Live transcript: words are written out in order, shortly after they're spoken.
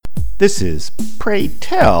This is Pray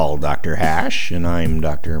Tell Dr. Hash, and I'm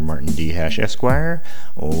Dr. Martin D. Hash, Esquire,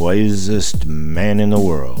 wisest man in the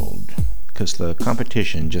world. 'Cause the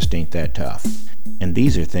competition just ain't that tough. And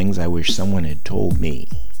these are things I wish someone had told me.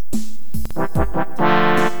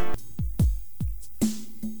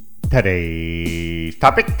 Today's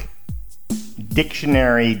topic: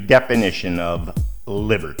 dictionary definition of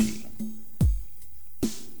liberty.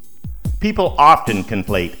 People often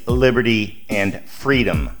conflate liberty and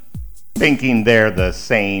freedom, thinking they're the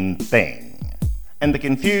same thing. And the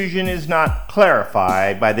confusion is not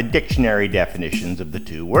clarified by the dictionary definitions of the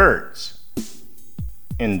two words.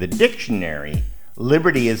 In the dictionary,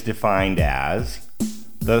 liberty is defined as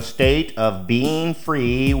the state of being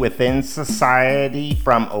free within society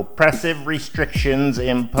from oppressive restrictions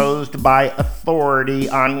imposed by authority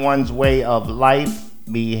on one's way of life,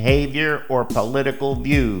 behavior, or political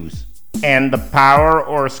views, and the power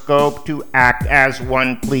or scope to act as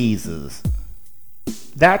one pleases.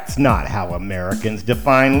 That's not how Americans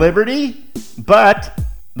define liberty, but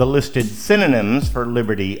the listed synonyms for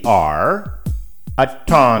liberty are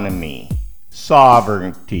autonomy,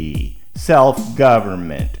 sovereignty,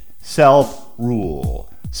 self-government,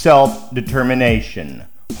 self-rule, self-determination,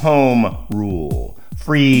 home rule,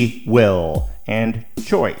 free will, and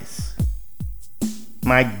choice.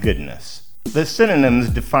 My goodness. The synonyms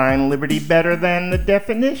define liberty better than the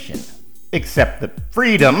definition, except that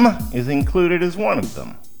freedom is included as one of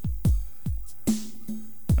them.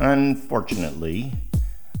 Unfortunately,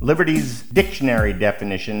 liberty's dictionary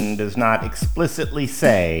definition does not explicitly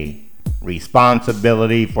say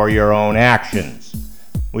responsibility for your own actions,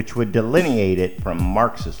 which would delineate it from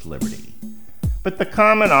Marxist liberty. But the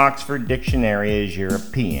Common Oxford Dictionary is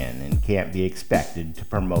European and can't be expected to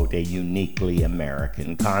promote a uniquely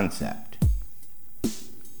American concept.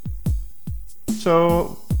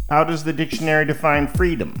 So, how does the dictionary define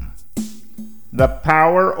freedom? The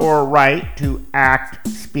power or right to act,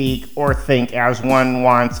 speak, or think as one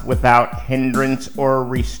wants without hindrance or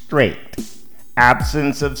restraint.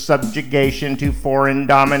 Absence of subjugation to foreign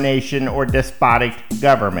domination or despotic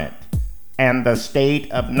government. And the state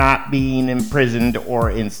of not being imprisoned or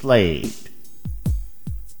enslaved.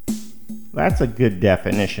 That's a good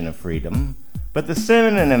definition of freedom, but the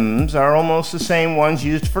synonyms are almost the same ones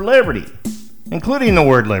used for liberty, including the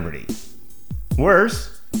word liberty.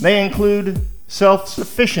 Worse, they include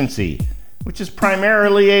self-sufficiency, which is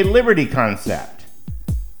primarily a liberty concept.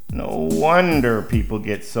 No wonder people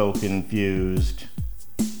get so confused.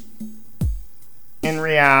 In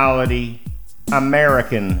reality,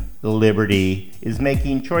 American liberty is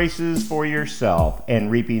making choices for yourself and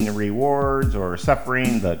reaping the rewards or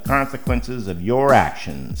suffering the consequences of your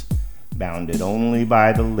actions, bounded only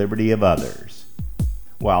by the liberty of others,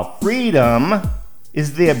 while freedom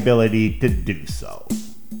is the ability to do so.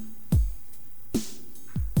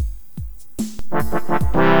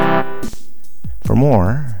 For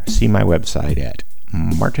more, see my website at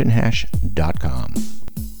martinhash.com.